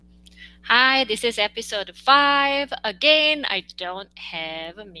Hi, this is episode 5. Again, I don't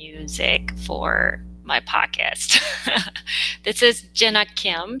have music for my podcast. This is Jina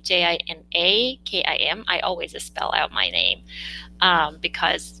Kim, Jina Kim. I always spell out my name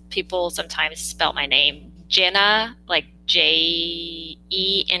because people sometimes spell my name Jina, like Jenna,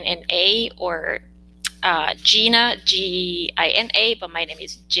 or Gina, Gina, but my name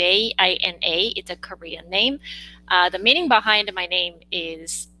is Jina. It's a Korean name. The meaning behind my name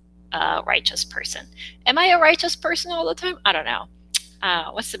is righteous person. Am I a righteous person all the time? I don't know.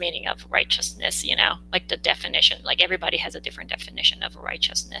 What's the meaning of righteousness? Like the definition. Like everybody has a different definition of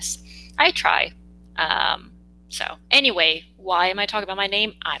righteousness. I try. So anyway, why am I talking about my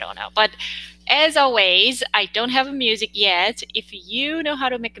name? I don't know. But as always, I don't have music yet. If you know how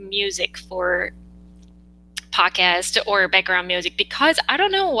to make music for podcast or background music, because I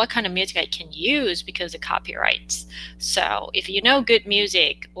don't know what kind of music I can use because of copyrights. So if you know good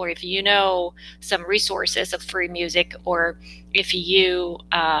music, or if you know some resources of free music, or if you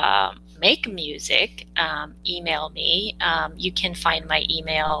make music, email me. You can find my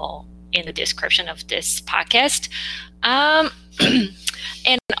email in the description of this podcast.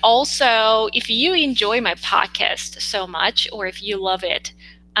 And also, if you enjoy my podcast so much, or if you love it,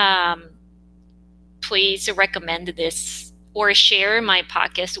 please recommend this or share my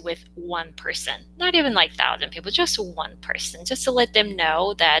podcast with one person, not even like 1,000 people, just one person, just to let them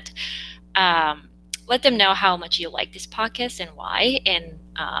know that, let them know how much you like this podcast and why. And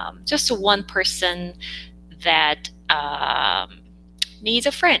just one person that needs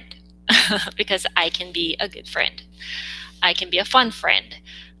a friend, because I can be a good friend. I can be a fun friend,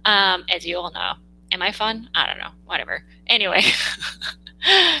 as you all know. Am I fun? I don't know. Whatever. Anyway.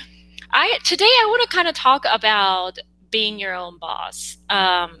 Today I want to kind of talk about being your own boss.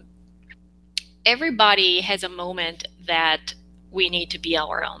 Everybody has a moment that we need to be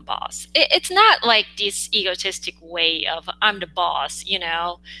our own boss. It's not like this egotistic way of I'm the boss,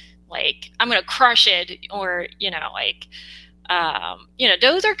 like I'm gonna crush it, or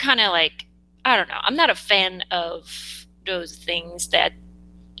those are kind of like, I don't know. I'm not a fan of those things that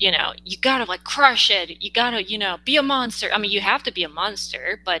you gotta like crush it. You gotta, be a monster. I mean, you have to be a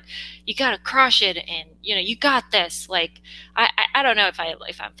monster, but you gotta crush it, and you got this. Like, I don't know if I'm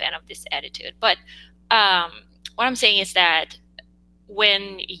a fan of this attitude, but what I'm saying is that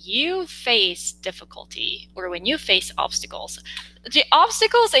when you face difficulty, or when you face obstacles, the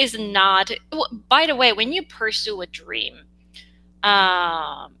obstacles is not. By the way, when you pursue a dream,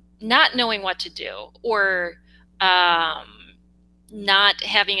 not knowing what to do, or not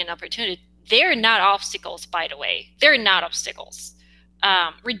having an opportunity, they're not obstacles, by the way. They're not obstacles.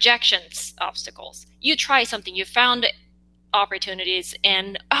 Rejections, obstacles. You try something, you found opportunities,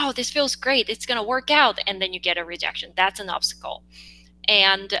 and oh, this feels great, it's going to work out, and then you get a rejection. That's an obstacle.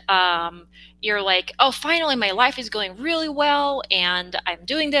 And you're like, oh, finally my life is going really well, and I'm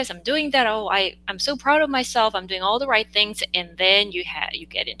doing this, I'm doing that. Oh, I'm so proud of myself, I'm doing all the right things, and then you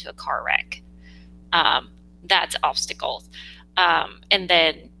get into a car wreck. That's obstacles. And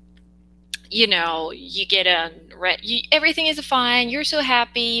then you get everything is fine, you're so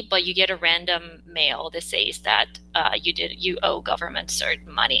happy, but you get a random mail that says that you owe government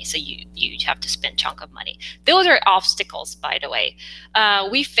certain money, so you have to spend chunk of money. Those are obstacles, by the way.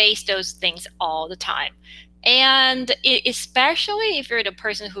 We face those things all the time, and especially if you're the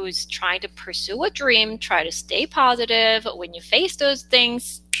person who's trying to pursue a dream, try to stay positive. When you face those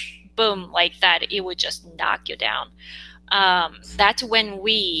things, boom, like that, it would just knock you down. That's when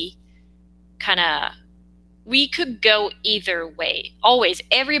we could go either way. Always,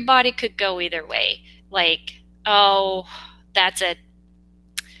 everybody could go either way. Like, oh, that's it.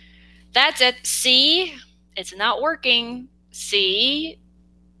 See, it's not working. See,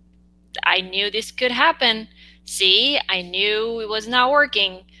 I knew this could happen. See, I knew it was not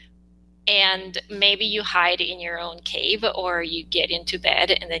working. And maybe you hide in your own cave, or you get into bed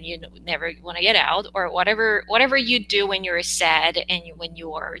and then you never want to get out, or whatever you do when you're sad and when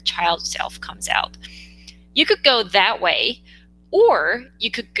your child self comes out. You could go that way, or you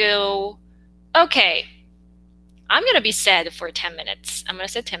could go, okay, I'm going to be sad for 10 minutes. I'm going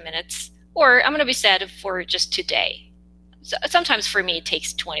to say 10 minutes, or I'm going to be sad for just today. So sometimes for me, it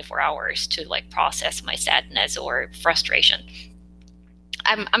takes 24 hours to like process my sadness or frustration.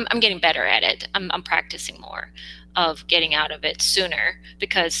 I'm getting better at it. I'm practicing more of getting out of it sooner,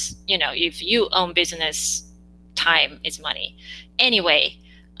 because if you own business, time is money. Anyway,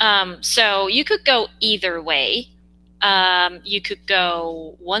 so you could go either way. You could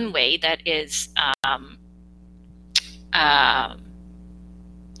go one way that is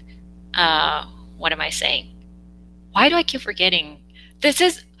what am I saying? Why do I keep forgetting?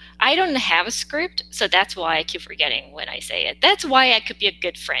 I don't have a script, so that's why I keep forgetting when I say it. That's why I could be a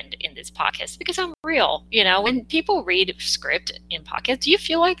good friend in this podcast, because I'm real. When people read script in podcasts, do you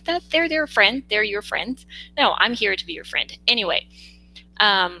feel like that they're their friend? They're your friend? No, I'm here to be your friend. Anyway,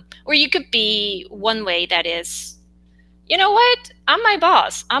 or you could be one way that is, you know what? I'm my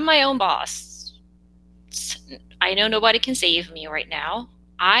boss. I'm my own boss. I know nobody can save me right now.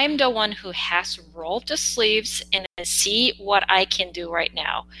 I'm the one who has to roll up the sleeves and see what I can do right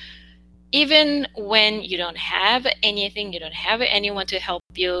now. Even when you don't have anything, you don't have anyone to help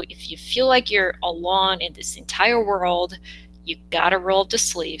you, if you feel like you're alone in this entire world, you gotta roll up the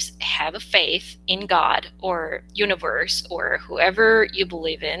sleeves, have a faith in God or universe or whoever you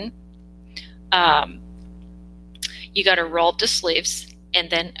believe in. You gotta roll up the sleeves and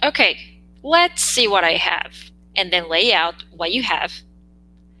then, okay, let's see what I have. And then lay out what you have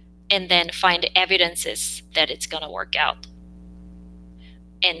and then find evidences that it's gonna work out.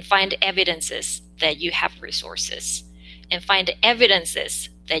 And find evidences that you have resources, and find evidences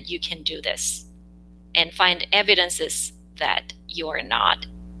that you can do this, and find evidences that you're not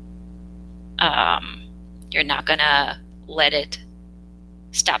gonna let it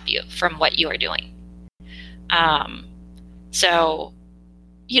stop you from what you are doing.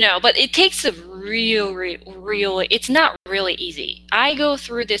 But it takes a real, it's not really easy. I go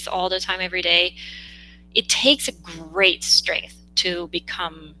through this all the time, every day. It takes a great strength to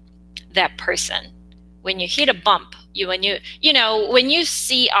become that person. When you hit a bump, when you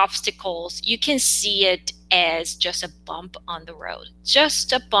see obstacles, you can see it as just a bump on the road.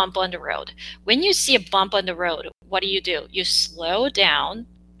 Just a bump on the road. When you see a bump on the road, what do? You slow down,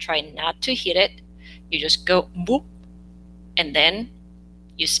 try not to hit it. You just go boop, and then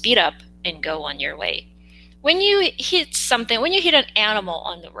you speed up and go on your way. When you hit something, when you hit an animal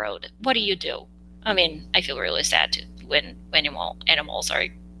on the road, what do? I mean, I feel really sad too when animals are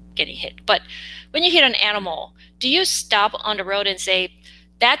getting hit. But when you hit an animal, do you stop on the road and say,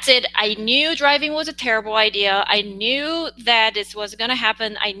 that's it, I knew driving was a terrible idea. I knew that this was going to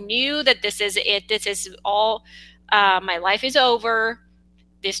happen. I knew that this is it. This is all, my life is over.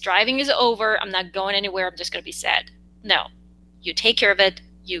 This driving is over. I'm not going anywhere. I'm just going to be sad. No, you take care of it.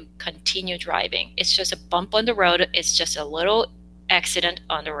 You continue driving. It's just a bump on the road. It's just a little accident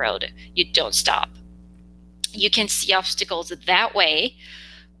on the road. You don't stop. You can see obstacles that way,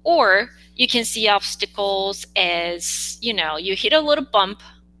 or you can see obstacles as, you hit a little bump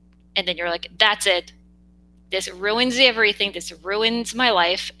and then you're like, that's it. This ruins everything. This ruins my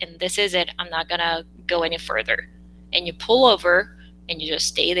life. And this is it. I'm not going to go any further. And you pull over and you just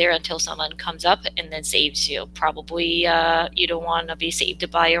stay there until someone comes up and then saves you. Probably you don't want to be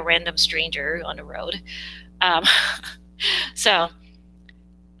saved by a random stranger on the road. So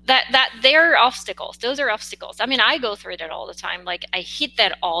that they're obstacles. Those are obstacles. I mean, I go through that all the time. Like, I hit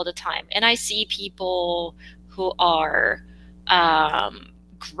that all the time. And I see people who are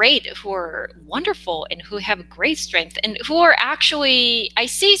great, who are wonderful, and who have great strength, and who are actually, I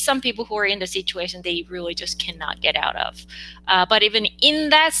see some people who are in the situation they really just cannot get out of. But even in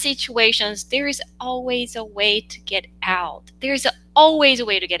that situations, there is always a way to get out. There's always a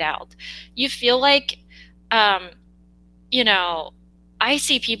way to get out. You feel like, I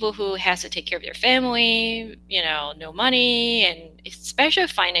see people who has to take care of their family, no money, and especially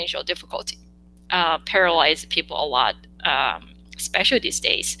financial difficulty paralyze people a lot, especially these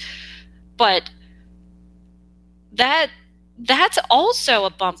days. But that's also a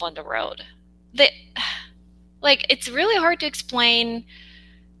bump on the road. It's really hard to explain.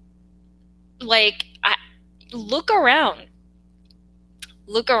 Look around.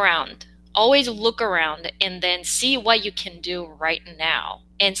 Always look around and then see what you can do right now,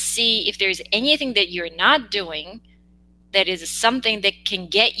 and see if there's anything that you're not doing that is something that can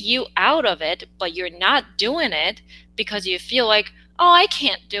get you out of it, but you're not doing it because you feel like, oh, I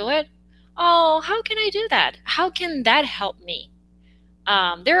can't do it. Oh, how can I do that? How can that help me?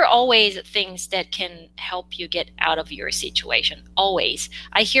 There are always things that can help you get out of your situation. Always.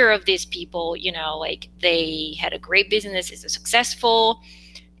 I hear of these people, they had a great business, it's successful,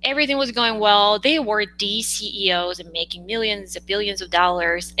 everything was going well. They were the CEOs and making millions, billions of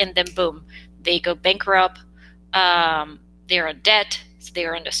dollars, and then boom, they go bankrupt. They're in debt, so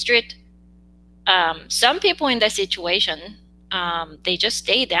they're on the street. Some people in that situation, they just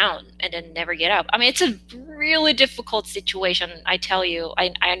stay down and then never get up. I mean, it's a really difficult situation, I tell you.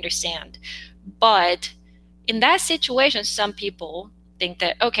 I understand. But in that situation, some people think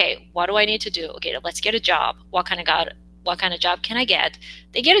that, okay, what do I need to do? Okay, let's get a job. What kind of job can I get?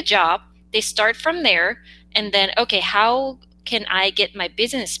 They get a job, they start from there, and then, okay, how can I get my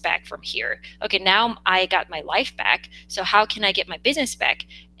business back from here? Okay, now I got my life back, so how can I get my business back?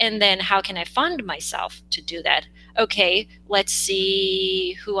 And then how can I fund myself to do that? Okay, let's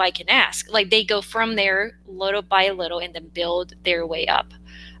see who I can ask. Like they go from there little by little and then build their way up,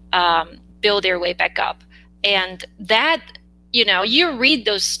 build their way back up. And that, you read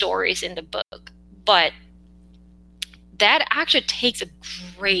those stories in the book, but that actually takes a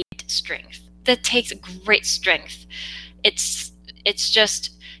great strength. That takes a great strength. It's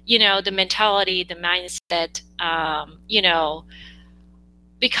just, the mentality, the mindset,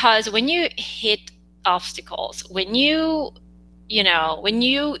 because when you hit obstacles, when you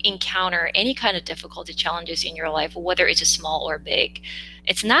encounter any kind of difficulty, challenges in your life, whether it's small or big,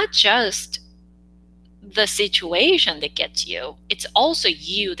 it's not just the situation that gets you, it's also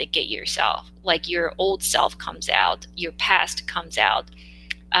you that get yourself. Like your old self comes out, your past comes out,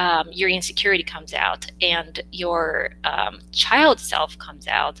 your insecurity comes out, and your child self comes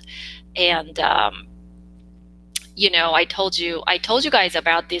out. And I told you guys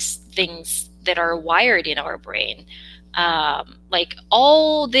about these things that are wired in our brain, like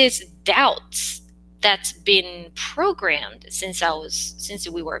all these doubts that's been programmed since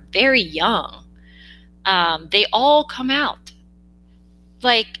we were very young. They all come out.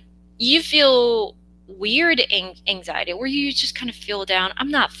 Like you feel weird anxiety where you just kind of feel down,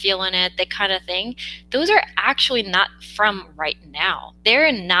 I'm not feeling it, that kind of thing. Those are actually not from right now.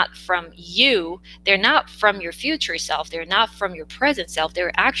 They're not from you. They're not from your future self. They're not from your present self.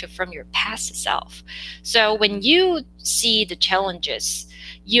 They're actually from your past self. So when you see the challenges,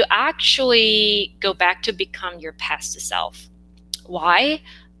 you actually go back to become your past self. Why?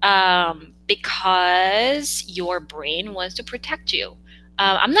 Because your brain wants to protect you.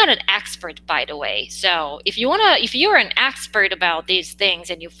 I'm not an expert, by the way. So if you're an expert about these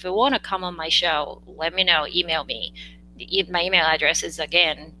things and if you want to come on my show, let me know. Email me. My email address is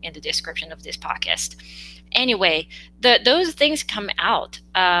again in the description of this podcast. Anyway, those things come out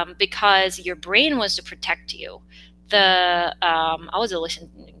because your brain wants to protect you. I was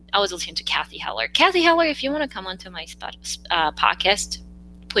listening to Kathy Heller. Kathy Heller, if you want to come onto my podcast,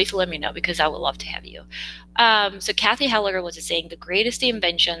 please let me know because I would love to have you. So Kathy Heller was saying the greatest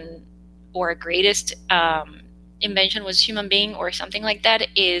invention or greatest invention was human being or something like that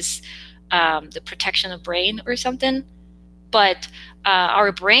is the protection of brain or something. But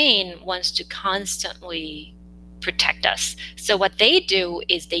our brain wants to constantly protect us. So what they do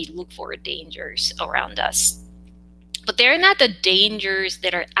is they look for dangers around us. But they're not the dangers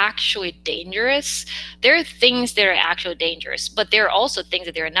that are actually dangerous. There are things that are actually dangerous, but there are also things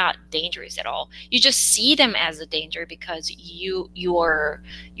that they're not dangerous at all. You just see them as a danger because your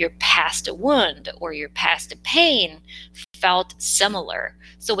past wound or your past pain felt similar.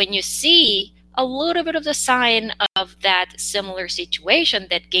 So when you see a little bit of the sign of that similar situation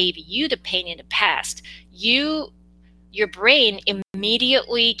that gave you the pain in the past, your brain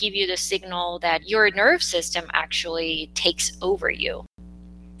immediately give you the signal that your nerve system actually takes over you.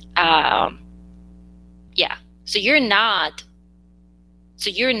 So you're not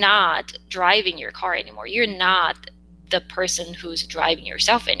driving your car anymore. You're not the person who's driving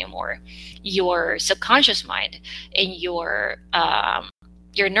yourself anymore. Your subconscious mind and your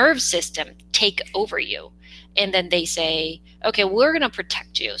nerve system take over you. And then they say, okay, we're going to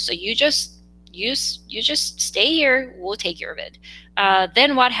protect you. So you just stay here, we'll take care of it.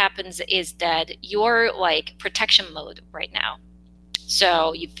 Then what happens is that you're like protection mode right now.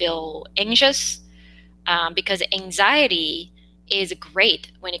 So you feel anxious because anxiety is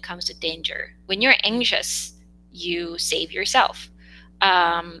great when it comes to danger. When you're anxious, you save yourself.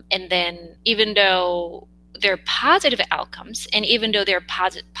 And then even though there are positive outcomes and even though there are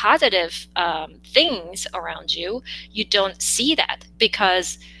positive things around you, you don't see that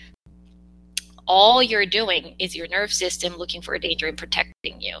because all you're doing is your nerve system looking for a danger and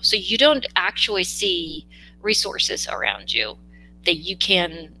protecting you. So you don't actually see resources around you that you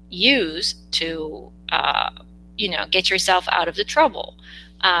can use to, get yourself out of the trouble.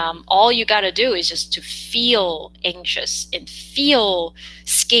 All you got to do is just to feel anxious and feel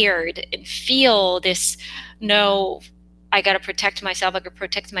scared and feel this, no, I got to protect myself. I got to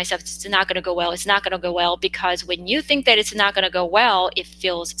protect myself. It's not going to go well. It's not going to go well because when you think that it's not going to go well, it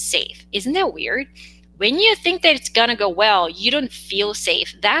feels safe. Isn't that weird? When you think that it's going to go well, you don't feel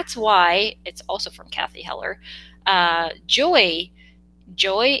safe. That's why it's also from Kathy Heller. Joy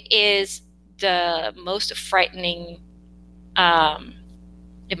is the most frightening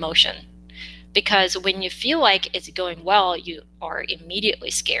emotion. Because when you feel like it's going well, you are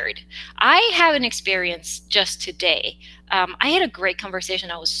immediately scared. I have an experience just today. I had a great conversation.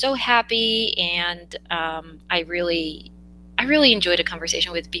 I was so happy, and I really enjoyed a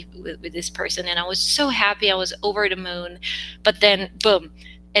conversation with this person, and I was so happy. I was over the moon. But then, boom,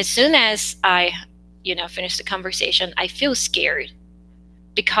 As soon as I, finish the conversation, I feel scared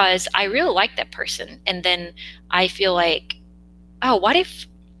because I really like that person. And then I feel like, oh, what if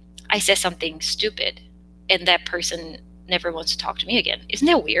I said something stupid and that person never wants to talk to me again? Isn't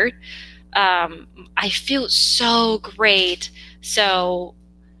that weird? I feel so great. So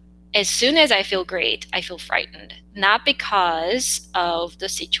as soon as I feel great, I feel frightened. Not because of the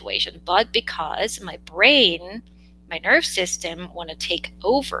situation, but because my brain, my nerve system want to take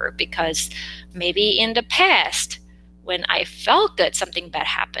over, because maybe in the past when I felt good, something bad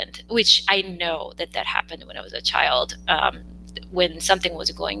happened, which I know that happened when I was a child. When something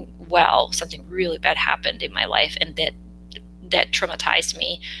was going well, something really bad happened in my life, and that traumatized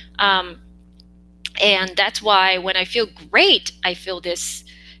me. And that's why when I feel great, I feel this,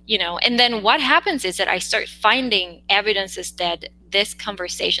 and then what happens is that I start finding evidences that this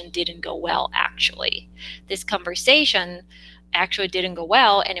conversation didn't go well, actually. This conversation actually didn't go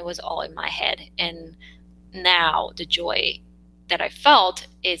well, and it was all in my head. And now the joy that I felt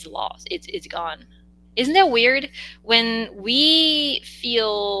is lost. It's gone. Isn't that weird? When we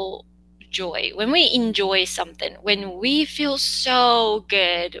feel joy, when we enjoy something, when we feel so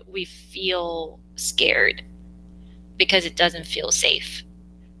good, we feel scared because it doesn't feel safe,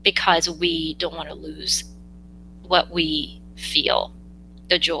 because we don't want to lose what we feel,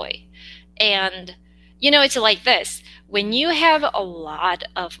 the joy. And it's like this. When you have a lot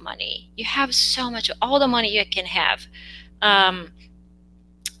of money, you have so much, all the money you can have,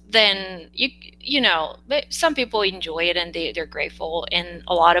 then some people enjoy it and they're grateful, and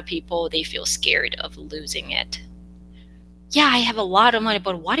a lot of people, they feel scared of losing it. Yeah, I have a lot of money,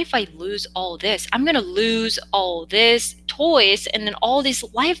 but what if I lose all this? I'm going to lose all this toys and then all this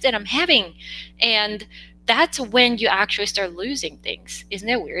life that I'm having. And that's when you actually start losing things. Isn't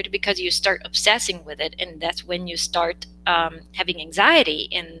that weird? Because you start obsessing with it, and that's when you start having anxiety.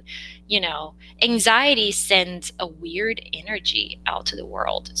 And anxiety sends a weird energy out to the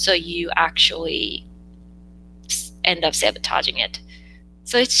world, so you actually end up sabotaging it.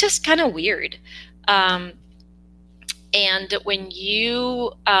 So it's just kind of weird. And when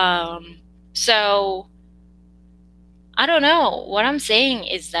you so I don't know, what I'm saying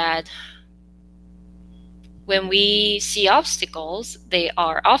is that when we see obstacles, they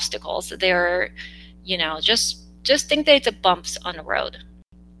are obstacles. They're, just think that it's a bumps on the road.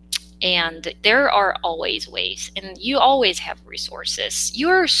 And there are always ways, and you always have resources.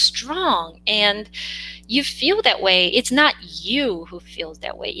 You're strong, and you feel that way. It's not you who feels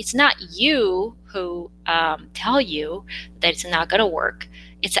that way. It's not you who tell you that it's not going to work.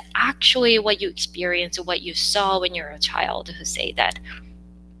 It's actually what you experience, what you saw when you're a child, who say that.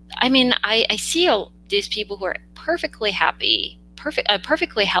 I mean, I see these people who are perfectly happy,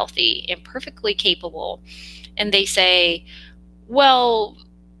 perfectly healthy, and perfectly capable, and they say, well,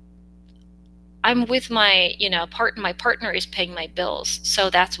 I'm with my, my partner is paying my bills. So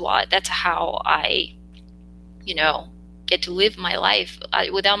that's how I, get to live my life.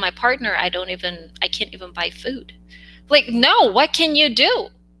 Without my partner, I can't even buy food. Like, no, what can you do?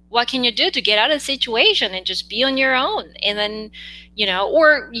 What can you do to get out of the situation and just be on your own? And then,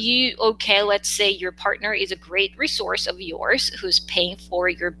 okay, let's say your partner is a great resource of yours who's paying for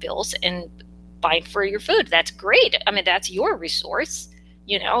your bills and buying for your food. That's great. I mean, that's your resource.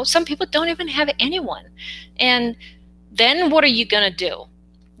 Some people don't even have anyone. And then what are you going to do?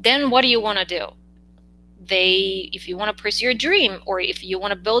 Then what do you want to do? If you want to pursue your dream, or if you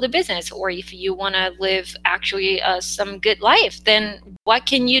want to build a business, or if you want to live actually some good life, then what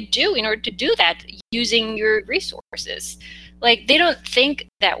can you do in order to do that using your resources? Like, they don't think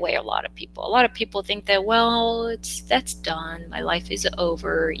that way. A lot of people think that, well, that's done. My life is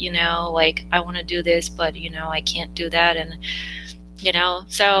over. Like, I want to do this, but I can't do that. And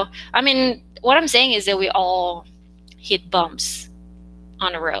so, I mean, what I'm saying is that we all hit bumps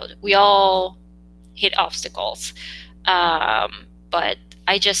on the road. We all hit obstacles. But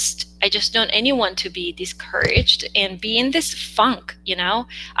I just don't anyone to be discouraged and be in this funk.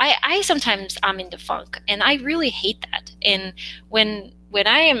 I sometimes I'm in the funk, and I really hate that. And when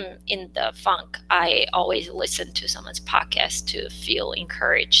I am in the funk, I always listen to someone's podcast to feel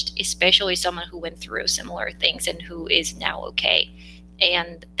encouraged, especially someone who went through similar things and who is now okay.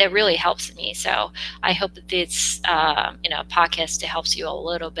 And that really helps me. So I hope that this, podcast helps you a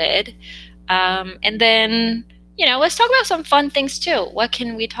little bit. And then, let's talk about some fun things too. What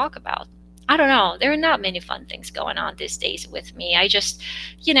can we talk about? I don't know. There are not many fun things going on these days with me. I just,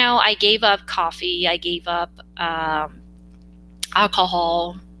 I gave up coffee. I gave up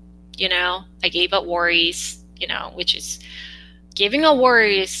alcohol. I gave up worries, which is giving up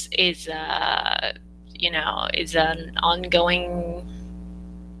worries is an ongoing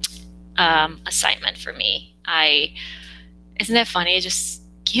assignment for me. Isn't that funny? Just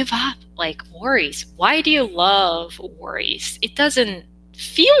give up, like, worries. Why do you love worries? It doesn't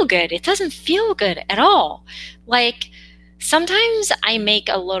feel good. It doesn't feel good at all. Like, sometimes I make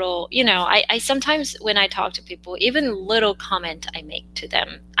a little, I sometimes when I talk to people, even little comment I make to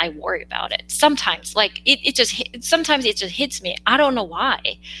them, I worry about it. Sometimes, like, sometimes it just hits me. I don't know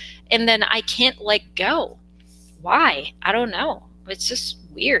why. And then I can't let go. Why? I don't know. It's just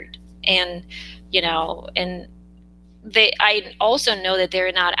weird. And, and I also know that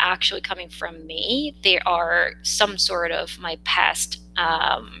they're not actually coming from me. They are some sort of my past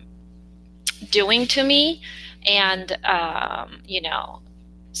doing to me. And,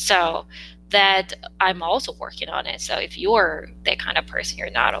 so that I'm also working on it. So if you're that kind of person, you're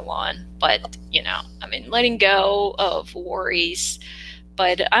not alone. But, letting go of worries.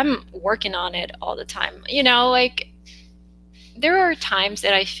 But I'm working on it all the time. Like, there are times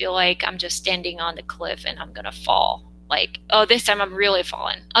that I feel like I'm just standing on the cliff and I'm gonna fall. Like, oh, this time I'm really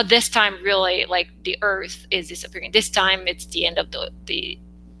falling. Oh, this time really, like, the earth is disappearing. This time it's the end of the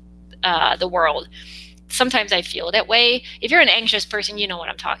world. Sometimes I feel that way. If you're an anxious person, you know what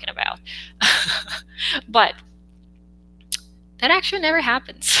I'm talking about. But that actually never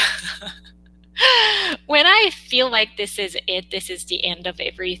happens. When I feel like this is it, this is the end of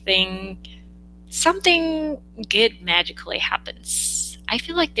everything, something good magically happens. I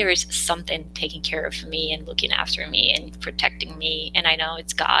feel like there is something taking care of me and looking after me and protecting me, and I know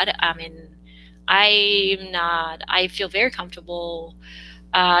it's God. I feel very comfortable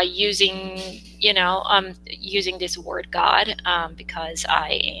using this word God, because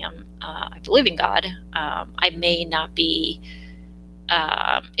I believe in God. I may not be,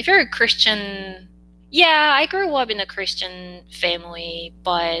 if you're a Christian, yeah, I grew up in a Christian family,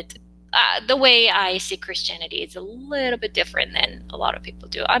 but the way I see Christianity is a little bit different than a lot of people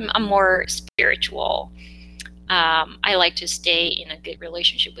do. I'm more spiritual. I like to stay in a good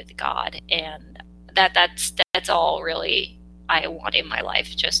relationship with God, and that's all really I want in my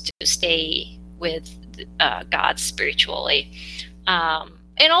life, just to stay with God spiritually.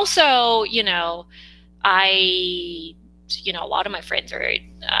 And also, a lot of my friends are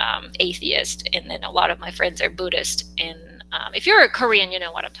atheist, and then a lot of my friends are Buddhist. And if you're a Korean, you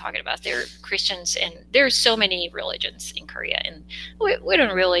know what I'm talking about. They're Christians, and there's so many religions in Korea, and we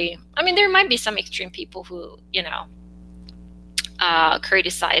don't really. There might be some extreme people who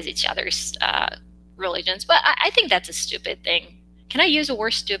criticize each other's religions, but I think that's a stupid thing. Can I use the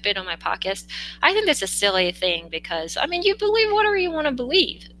word stupid on my podcast? I think that's a silly thing, because you believe whatever you want to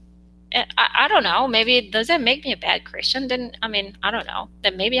believe. I don't know. Maybe does that make me a bad Christian? Then I don't know.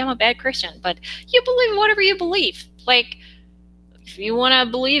 Then maybe I'm a bad Christian. But you believe whatever you believe. Like, if you want to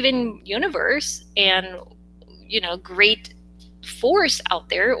believe in universe and great force out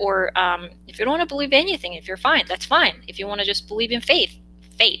there, or if you don't want to believe anything, if you're fine, that's fine. If you want to just believe in faith,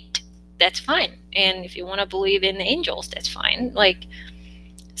 that's fine. And if you want to believe in angels, that's fine. Like,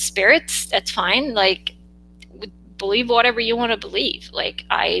 spirits, that's fine. Like, believe whatever you want to believe. Like,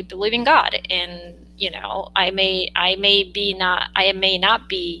 I believe in God, and I may not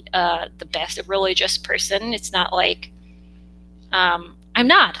be the best religious person. It's not like I'm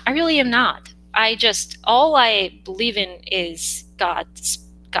not. I really am not. All I believe in is God's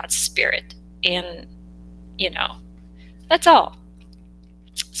spirit, and that's all.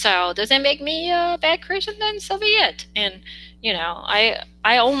 So does it make me a bad Christian? Then so be it. And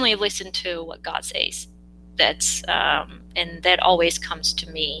I only listen to what God says. That's and that always comes to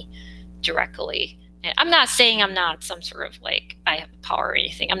me directly. And I'm not saying I'm not some sort of, like, I have power or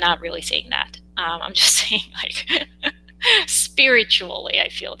anything. I'm not really saying that. I'm just saying, like, spiritually, I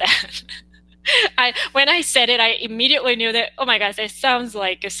feel that. When I said it, I immediately knew that, oh my gosh, that sounds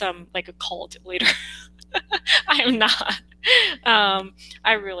like a cult leader. I am not.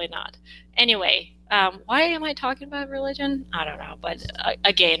 I'm really not. Anyway, why am I talking about religion? I don't know. But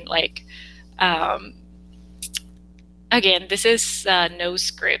again, this is no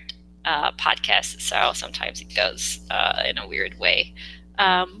script podcast, so sometimes it goes in a weird way.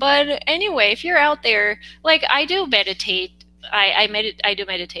 But anyway, if you're out there, like, I do meditate. I do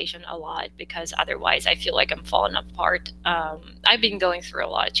meditation a lot, because otherwise I feel like I'm falling apart. I've been going through a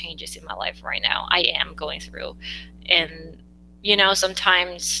lot of changes in my life right now. I am going through, and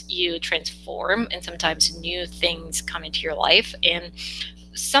sometimes you transform, and sometimes new things come into your life, and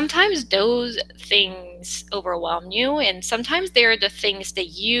sometimes those things overwhelm you, and sometimes they're the things that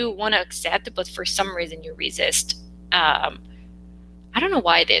you want to accept, but for some reason you resist. I don't know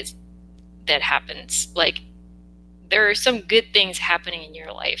why it is that happens. Like, there are some good things happening in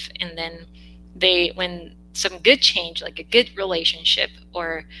your life, and then when some good change, like a good relationship,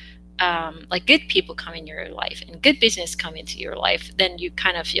 or like good people come in your life and good business come into your life, then you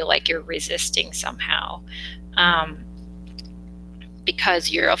kind of feel like you're resisting somehow, um, because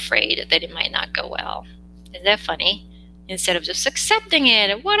you're afraid that it might not go well. Is that funny? Instead of just accepting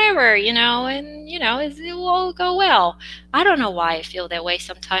it, whatever, and it will all go well. I don't know why I feel that way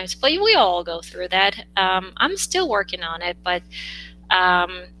sometimes, but we all go through that. I'm still working on it, but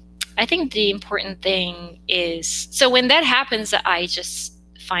um, I think the important thing is, so when that happens, I just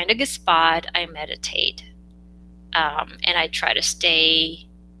find a good spot, I meditate, and I try to stay,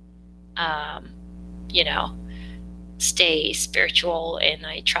 um, you know, stay spiritual, and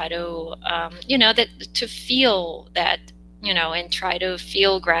I try to, that to feel that, and try to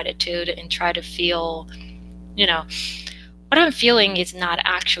feel gratitude and try to feel, you know, what I'm feeling is not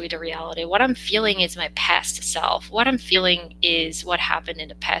actually the reality. What I'm feeling is my past self. What I'm feeling is what happened in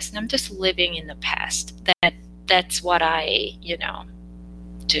the past, and I'm just living in the past. That's what I,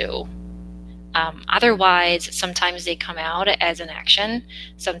 do. Otherwise, sometimes they come out as an action.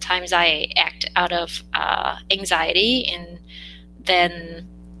 Sometimes I act out of anxiety, and then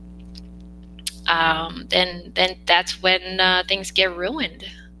then that's when things get ruined.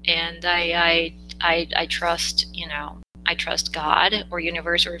 And I trust, I trust God or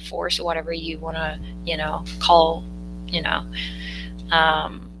universe or force or whatever you want to, call, you know.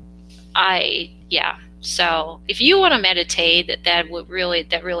 Um, yeah. So if you want to meditate, that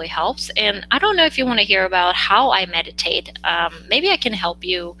really helps. And I don't know if you want to hear about how I meditate. Maybe I can help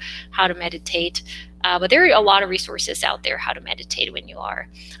you how to meditate. But there are a lot of resources out there how to meditate when you are.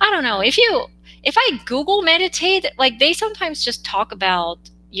 I don't know if I Google meditate, like they sometimes just talk about,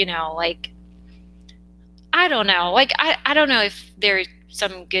 like I don't know, like I don't know if there's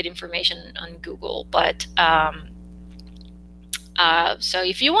some good information on Google, but so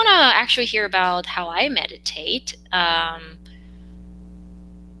if you want to actually hear about how I meditate, I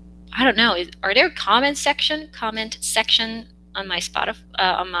don't know. Are there comment section on my Spotify,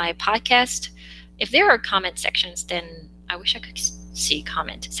 on my podcast? If there are comment sections, then I wish I could see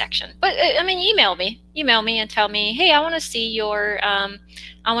comment section. But I mean, email me and tell me, hey, I want to see your, I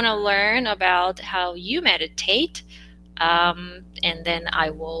want to learn about how you meditate, and then I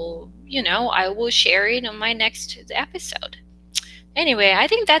will, I will share it on my next episode. Anyway, I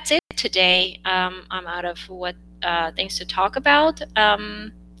think that's it today. I'm out of what things to talk about.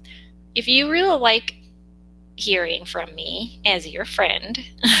 If you really like hearing from me as your friend,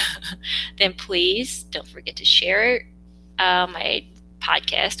 then please don't forget to share my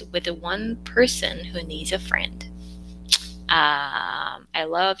podcast with the one person who needs a friend. I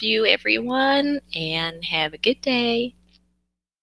love you, everyone, and have a good day.